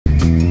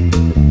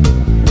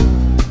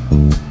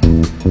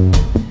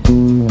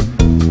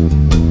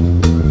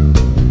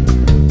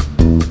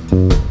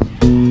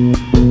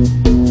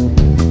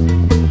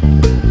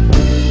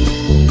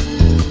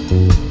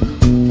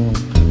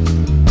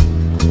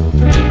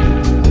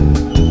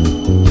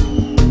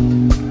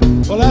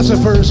a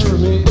first for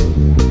me.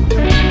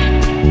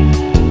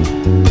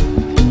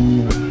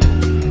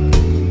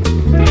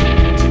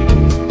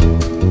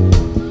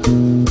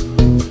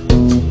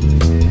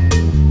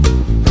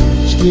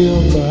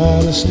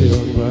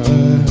 Stand by.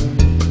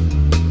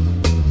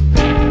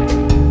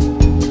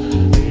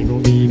 Ain't no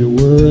need to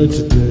worry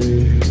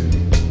today.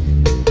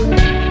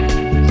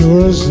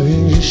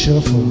 Thorazine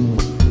Shuffle,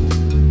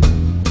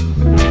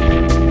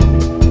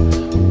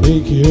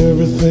 make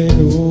everything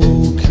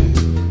okay.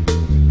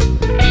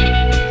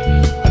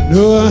 I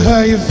know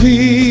how you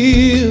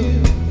feel.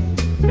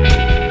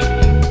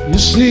 You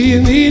say you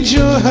need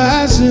your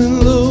highs and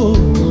lows.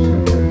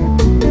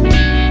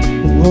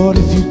 What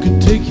if you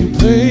could take your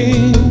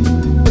pain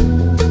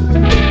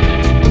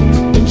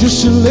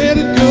just to let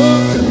it go?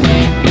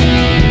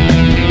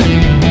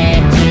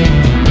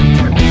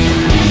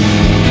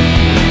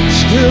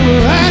 Still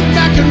right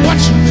back and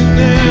watching me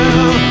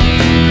now.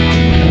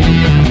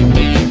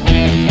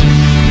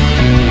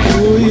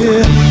 Oh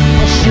yeah,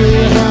 I'll show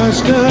you how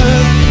it's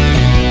done.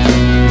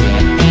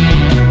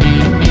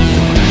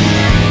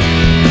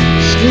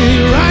 Stay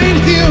right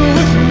here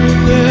with me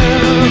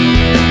now.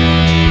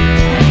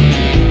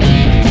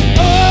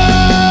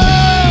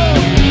 Oh,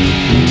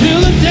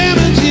 till the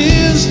damage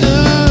is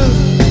done.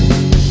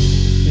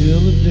 Till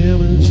the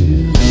damage is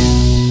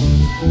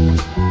done.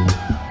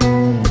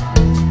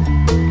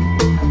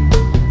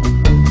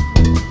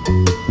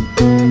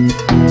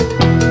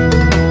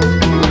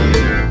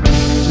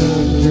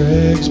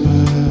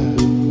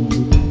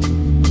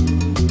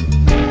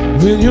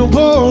 When you're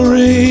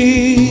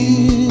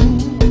boring,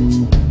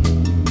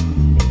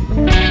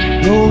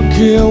 don't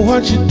care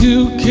what you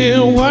do,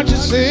 care what you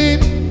say.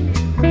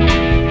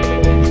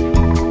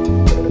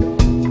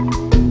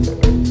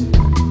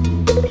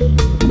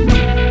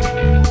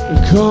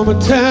 There come a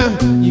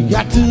time you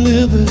got to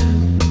live it.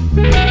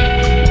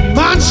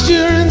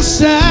 Monster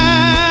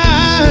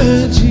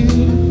inside you,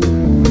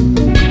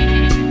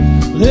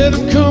 let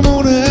him come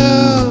on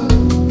out.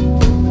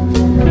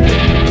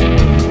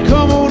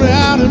 Come on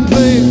out and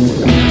play.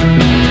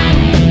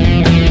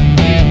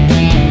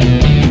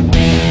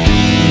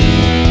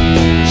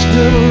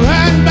 Stand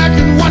right back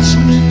and watch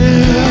me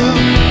now.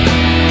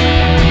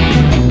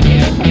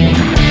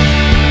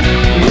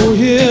 Oh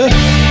yeah,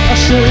 I'll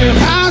show you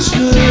how it's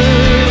done.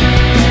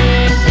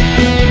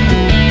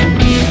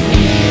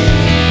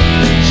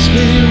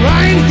 Stay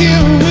right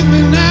here with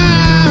me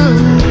now.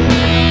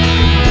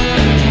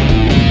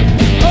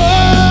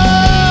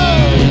 Oh,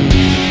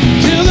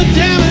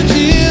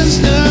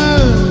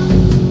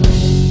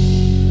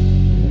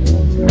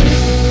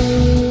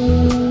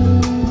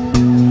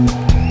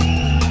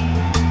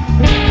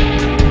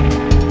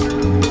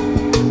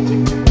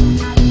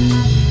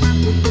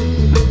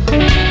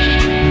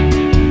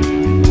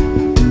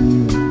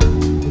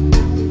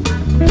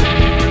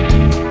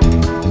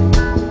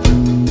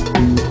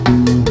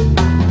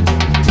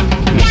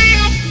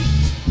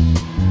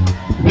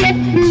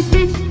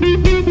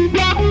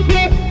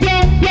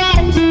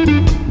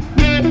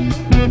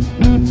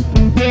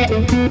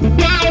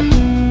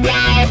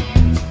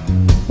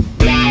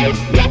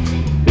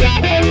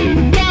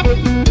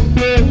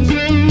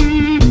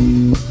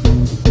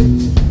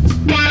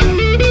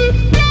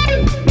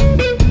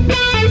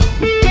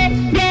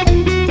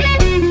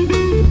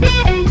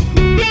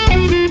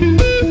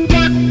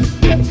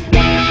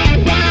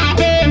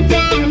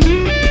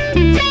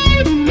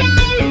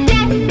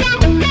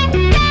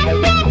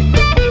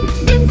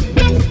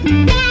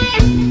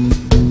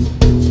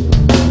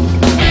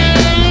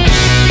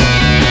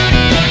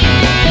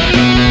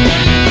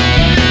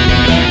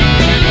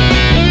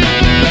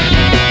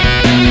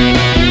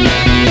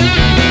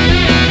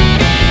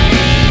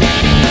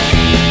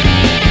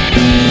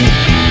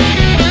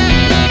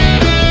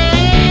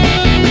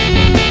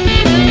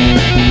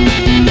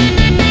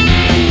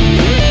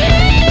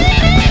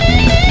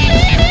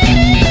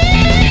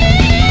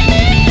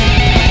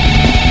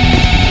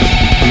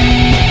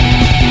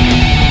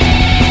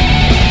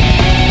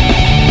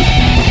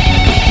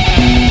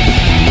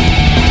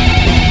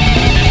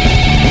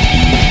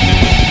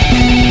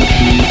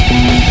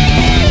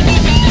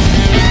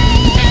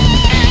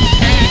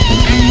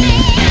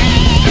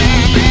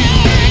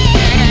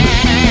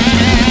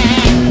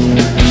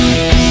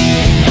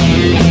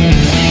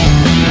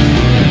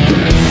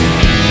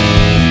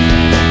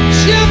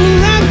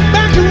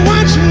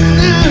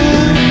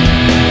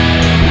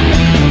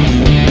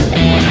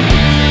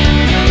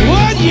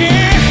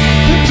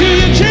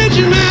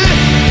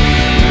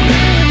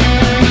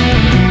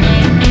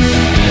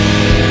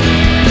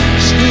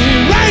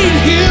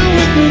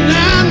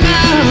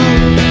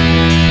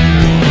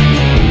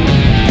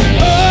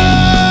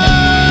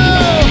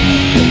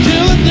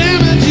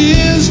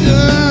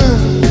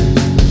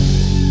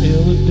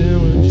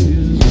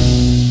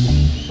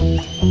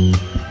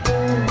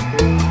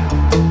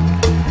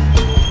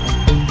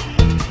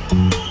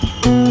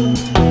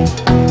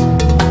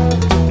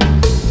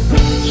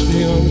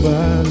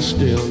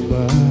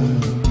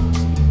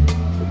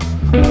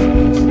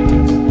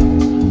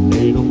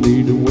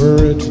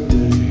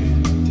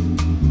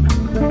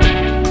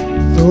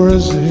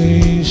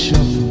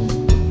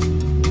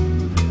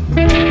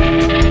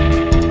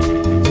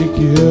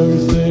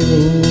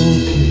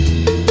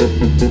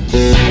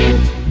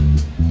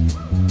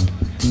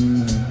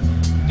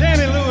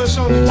 us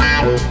on the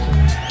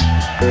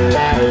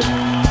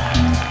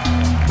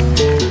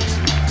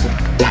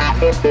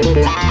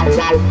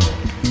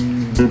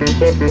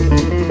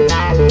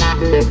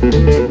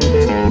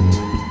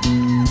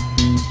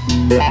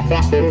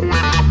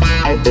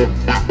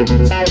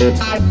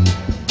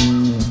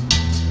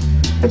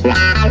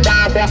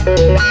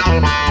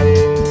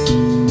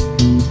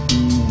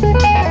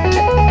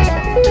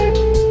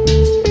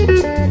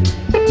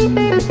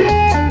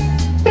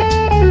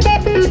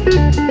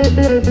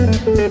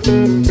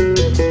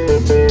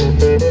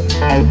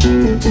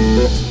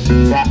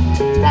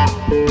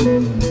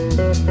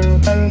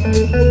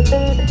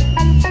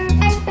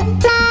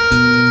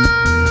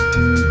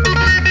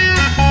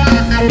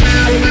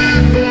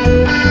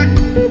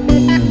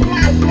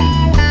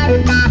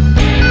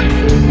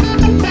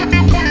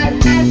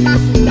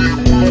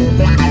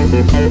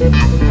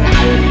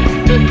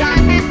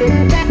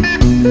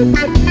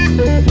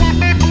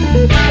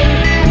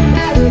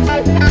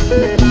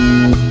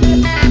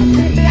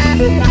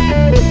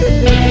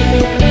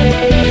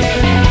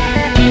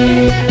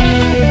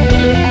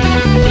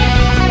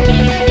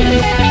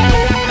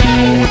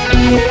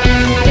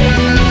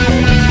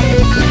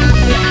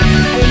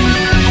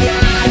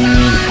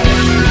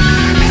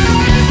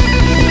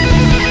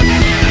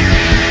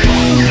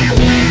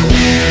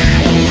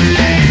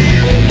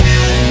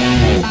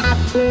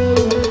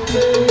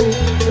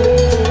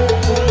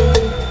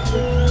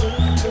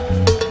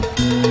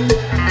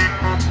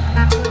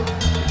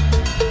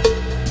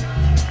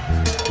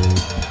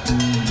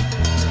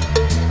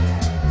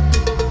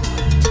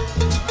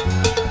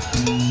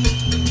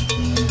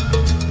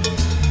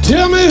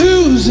Tell me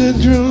who's that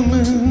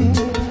drumming?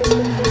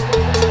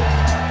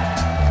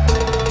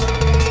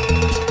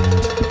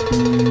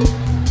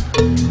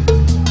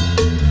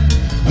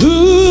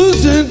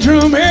 Who's that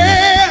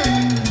drumming?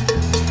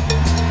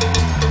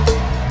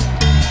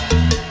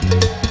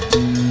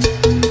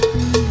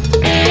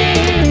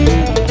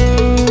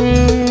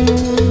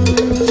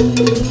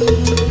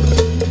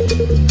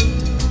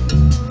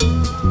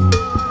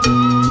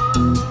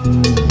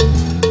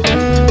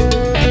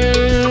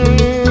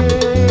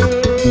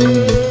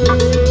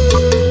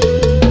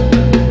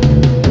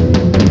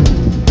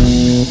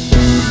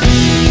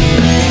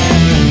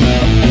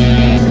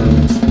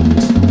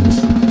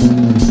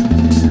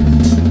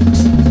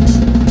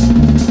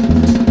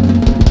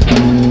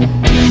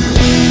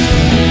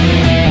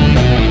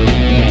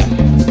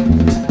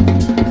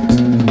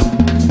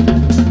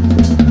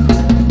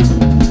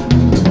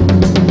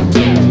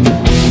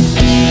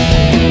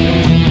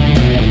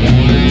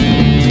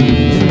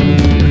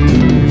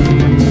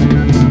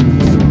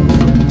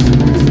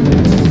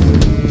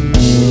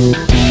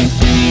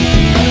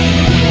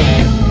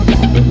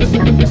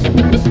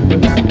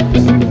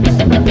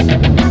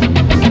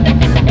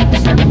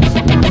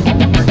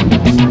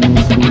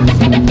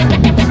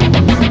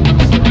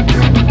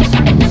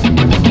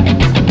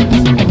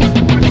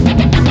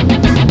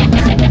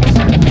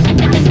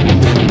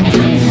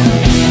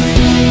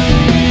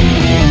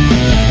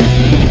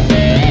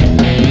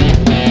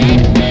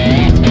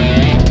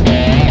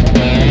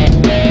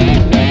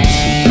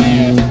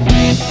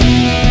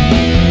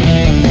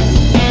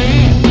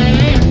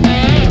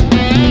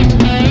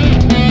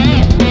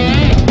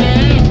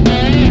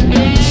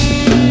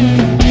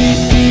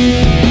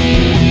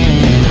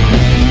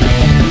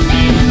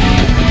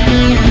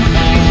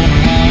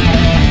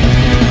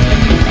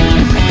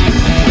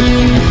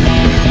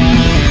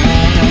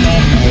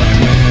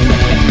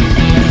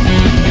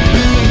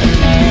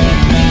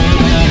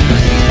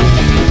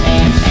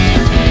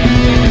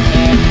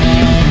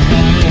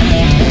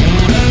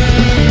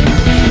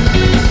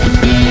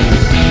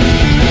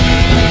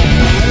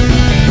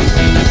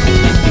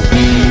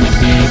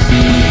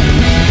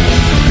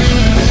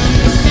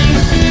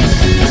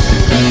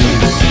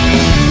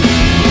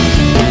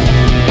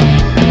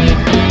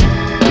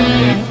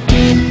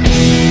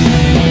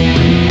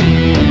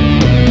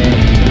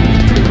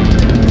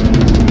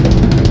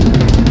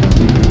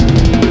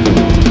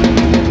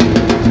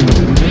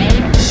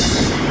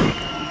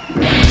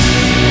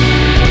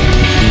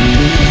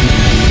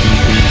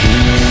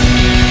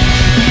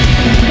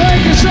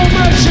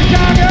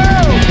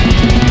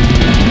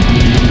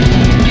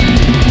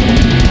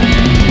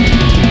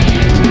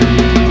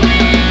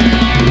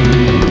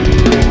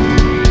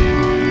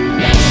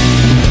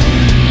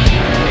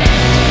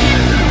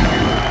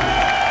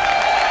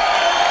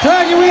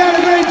 Thank you, we had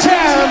a great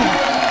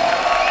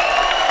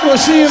time. We'll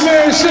see you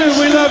very soon.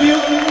 We love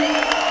you.